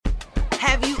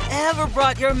Have you ever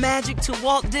brought your magic to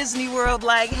Walt Disney World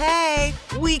like, hey,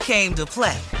 we came to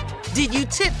play? Did you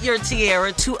tip your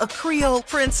tiara to a Creole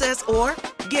princess or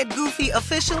get goofy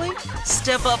officially?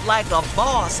 Step up like a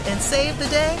boss and save the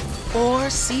day? Or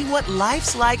see what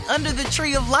life's like under the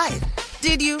tree of life?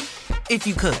 Did you? If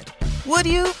you could. Would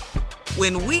you?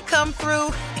 When we come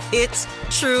through, it's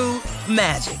true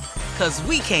magic. 'Cause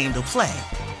we came to play.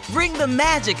 Bring the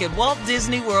magic at Walt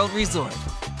Disney World Resort.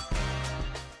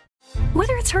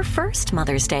 Whether it's her first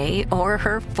Mother's Day or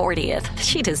her 40th,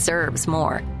 she deserves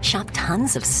more. Shop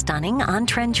tons of stunning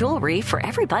on-trend jewelry for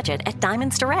every budget at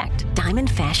Diamonds Direct. Diamond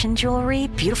fashion jewelry,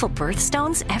 beautiful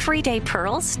birthstones, everyday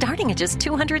pearls starting at just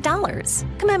 $200.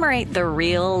 Commemorate the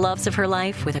real loves of her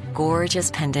life with a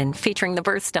gorgeous pendant featuring the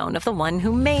birthstone of the one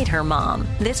who made her mom.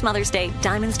 This Mother's Day,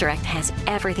 Diamonds Direct has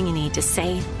everything you need to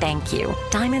say thank you.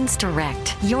 Diamonds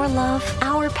Direct. Your love,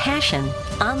 our passion.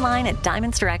 Online at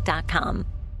diamondsdirect.com.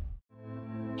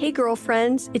 Hey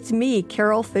girlfriends, it's me,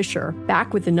 Carol Fisher,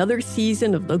 back with another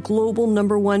season of the global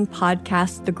 #1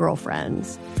 podcast, The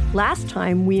Girlfriends. Last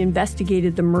time, we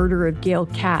investigated the murder of Gail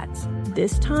Katz.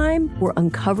 This time, we're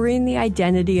uncovering the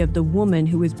identity of the woman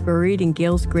who was buried in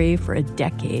Gail's grave for a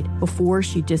decade before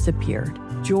she disappeared.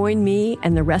 Join me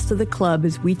and the rest of the club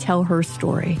as we tell her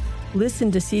story. Listen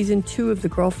to Season 2 of The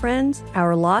Girlfriends,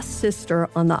 Our Lost Sister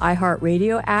on the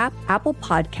iHeartRadio app, Apple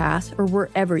Podcasts, or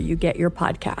wherever you get your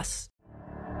podcasts.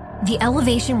 The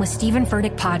Elevation with Stephen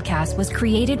Furtick podcast was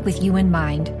created with you in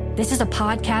mind. This is a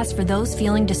podcast for those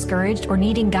feeling discouraged or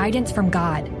needing guidance from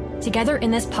God. Together in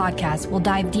this podcast, we'll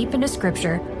dive deep into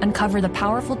Scripture, uncover the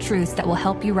powerful truths that will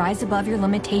help you rise above your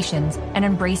limitations and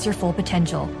embrace your full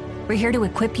potential. We're here to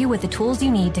equip you with the tools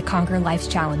you need to conquer life's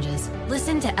challenges.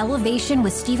 Listen to Elevation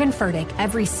with Stephen Furtick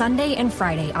every Sunday and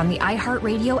Friday on the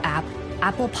iHeartRadio app,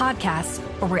 Apple Podcasts,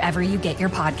 or wherever you get your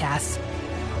podcasts.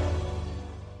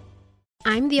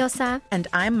 I'm Diosa. And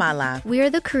I'm Mala. We are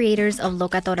the creators of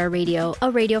Locatora Radio,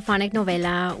 a radiophonic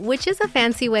novela, which is a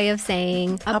fancy way of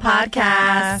saying a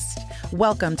podcast.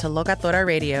 Welcome to Locatora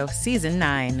Radio, Season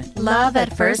 9. Love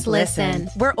at First Listen.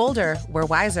 We're older, we're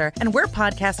wiser, and we're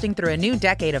podcasting through a new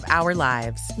decade of our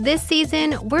lives. This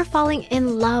season, we're falling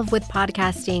in love with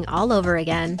podcasting all over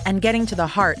again. And getting to the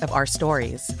heart of our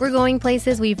stories. We're going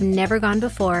places we've never gone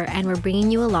before, and we're bringing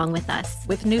you along with us.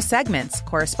 With new segments,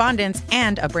 correspondence,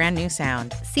 and a brand new sound.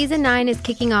 Season 9 is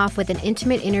kicking off with an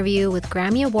intimate interview with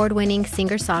Grammy Award-winning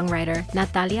singer-songwriter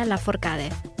Natalia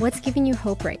Lafourcade. What's giving you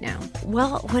hope right now?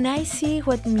 Well, when I see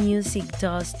what music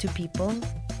does to people,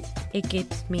 it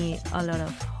gives me a lot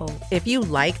of hope. If you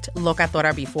liked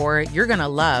Locatora before, you're going to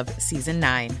love Season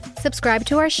 9. Subscribe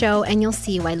to our show and you'll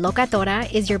see why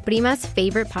Locatora is your prima's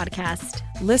favorite podcast.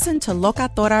 Listen to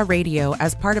Locatora Radio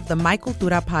as part of the My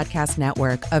Cultura Podcast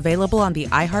Network, available on the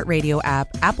iHeartRadio app,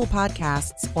 Apple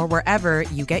Podcasts, or wherever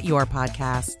you get your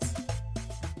podcasts.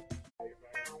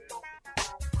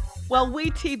 Well,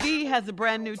 WeTV has a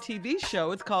brand new TV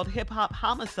show. It's called Hip Hop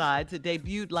Homicides. It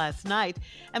debuted last night.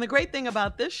 And the great thing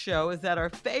about this show is that our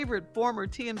favorite former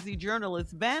TMZ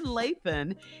journalist, Van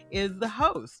Lathan, is the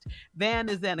host. Van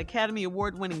is an Academy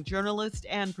Award-winning journalist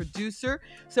and producer,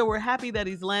 so we're happy that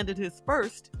he's landed his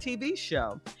first TV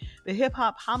show. The Hip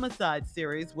Hop Homicide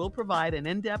series will provide an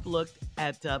in-depth look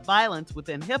at violence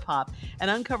within hip-hop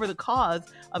and uncover the cause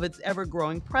of its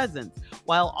ever-growing presence,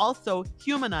 while also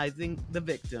humanizing the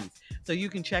victims. So you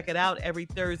can check it out every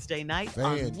Thursday night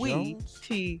on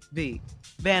WeTV.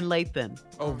 Van Lathan.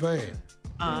 Oh, Van.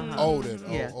 Uh-huh.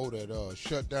 That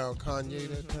shut down Kanye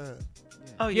that time.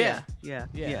 Oh, yeah.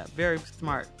 Very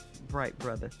smart, bright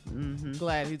brother. Mm-hmm.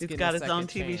 Glad he's got his own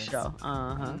TV show.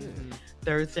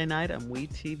 Thursday night on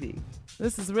WeTV.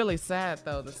 This is really sad,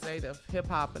 though, the state of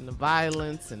hip-hop and the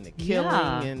violence and the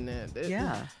killing.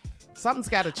 Something's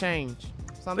got to change.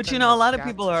 But, a lot of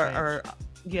people are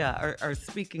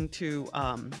speaking to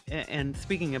and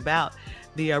speaking about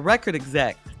the record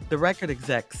exec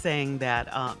saying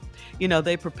that,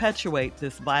 they perpetuate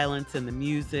this violence in the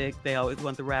music. They always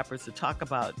want the rappers to talk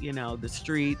about, the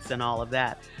streets and all of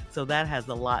that. So that has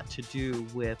a lot to do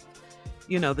with,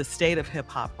 the state of hip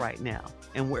hop right now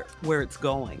and where it's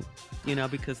going,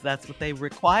 because that's what they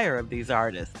require of these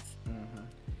artists.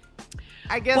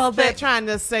 I guess they're trying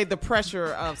to say the pressure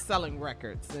of selling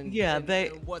records and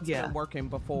what's been working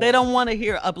before. They don't want to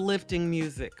hear uplifting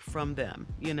music from them.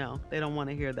 They don't want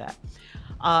to hear that.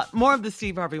 More of the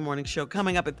Steve Harvey Morning Show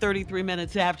coming up at 33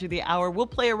 minutes after the hour. We'll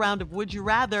play a round of Would You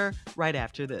Rather right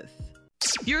after this.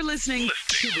 You're listening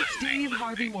to the Steve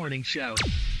Harvey Morning Show.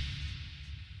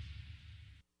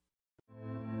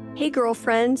 Hey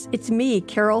girlfriends, it's me,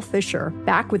 Carol Fisher,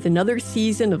 back with another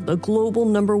season of the global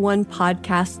 #1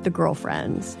 podcast, The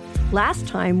Girlfriends. Last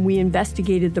time, we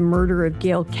investigated the murder of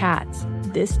Gail Katz.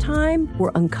 This time,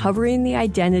 we're uncovering the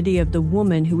identity of the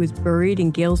woman who was buried in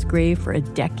Gail's grave for a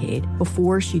decade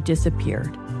before she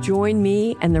disappeared. Join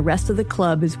me and the rest of the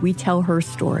club as we tell her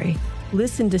story.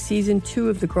 Listen to Season 2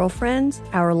 of The Girlfriends,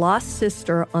 Our Lost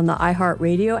Sister on the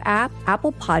iHeartRadio app,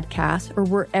 Apple Podcasts, or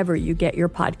wherever you get your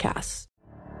podcasts.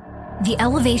 The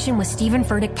Elevation with Stephen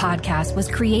Furtick podcast was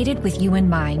created with you in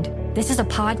mind. This is a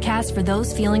podcast for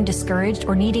those feeling discouraged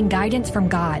or needing guidance from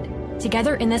God.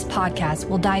 Together in this podcast,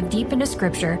 we'll dive deep into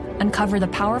Scripture, uncover the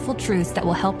powerful truths that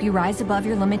will help you rise above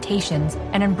your limitations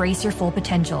and embrace your full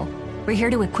potential. We're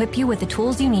here to equip you with the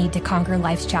tools you need to conquer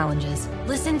life's challenges.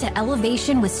 Listen to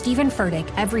Elevation with Stephen Furtick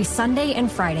every Sunday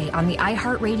and Friday on the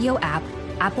iHeartRadio app,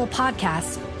 Apple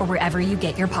Podcasts, or wherever you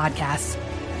get your podcasts.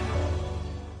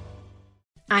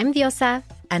 I'm Diosa.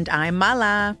 And I'm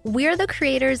Mala. We're the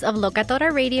creators of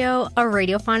Locatora Radio, a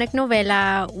radiophonic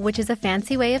novela, which is a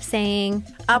fancy way of saying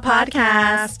a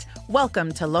podcast.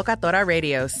 Welcome to Locatora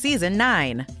Radio Season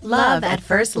 9, Love at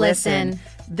First Listen.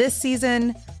 This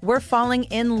season, we're falling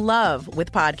in love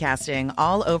with podcasting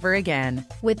all over again.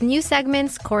 With new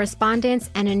segments, correspondence,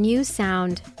 and a new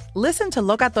sound. Listen to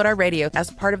Locatora Radio as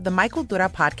part of the My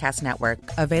Cultura Podcast Network,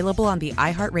 available on the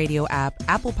iHeartRadio app,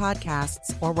 Apple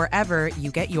Podcasts, or wherever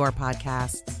you get your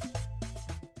podcasts.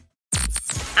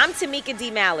 I'm Tamika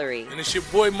D. Mallory. And it's your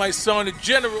boy, my son, the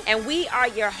General. And we are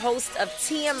your hosts of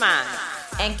TMI.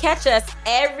 And catch us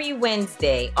every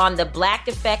Wednesday on the Black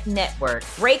Effect Network,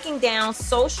 breaking down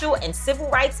social and civil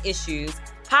rights issues,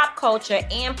 pop culture,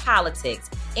 and politics,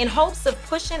 in hopes of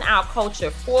pushing our culture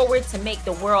forward to make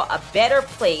the world a better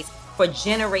place for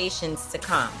generations to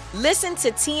come. Listen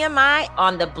to TMI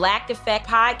on the Black Effect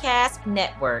Podcast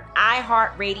Network,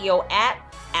 iHeartRadio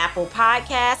app, Apple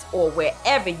Podcasts, or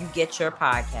wherever you get your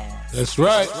podcasts. That's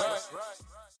right.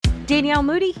 Danielle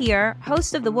Moody here,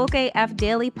 host of the Woke AF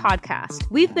Daily podcast.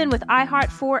 We've been with iHeart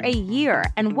for a year,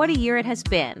 and what a year it has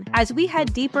been. As we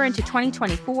head deeper into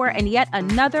 2024 and yet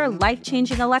another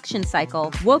life-changing election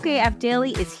cycle, Woke AF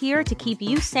Daily is here to keep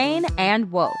you sane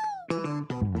and woke.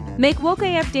 Make Woke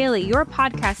AF Daily your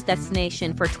podcast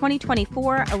destination for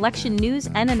 2024 election news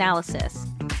and analysis.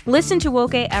 Listen to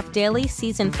Woke AF Daily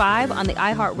Season 5 on the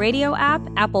iHeartRadio app,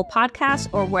 Apple Podcasts,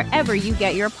 or wherever you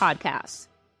get your podcasts.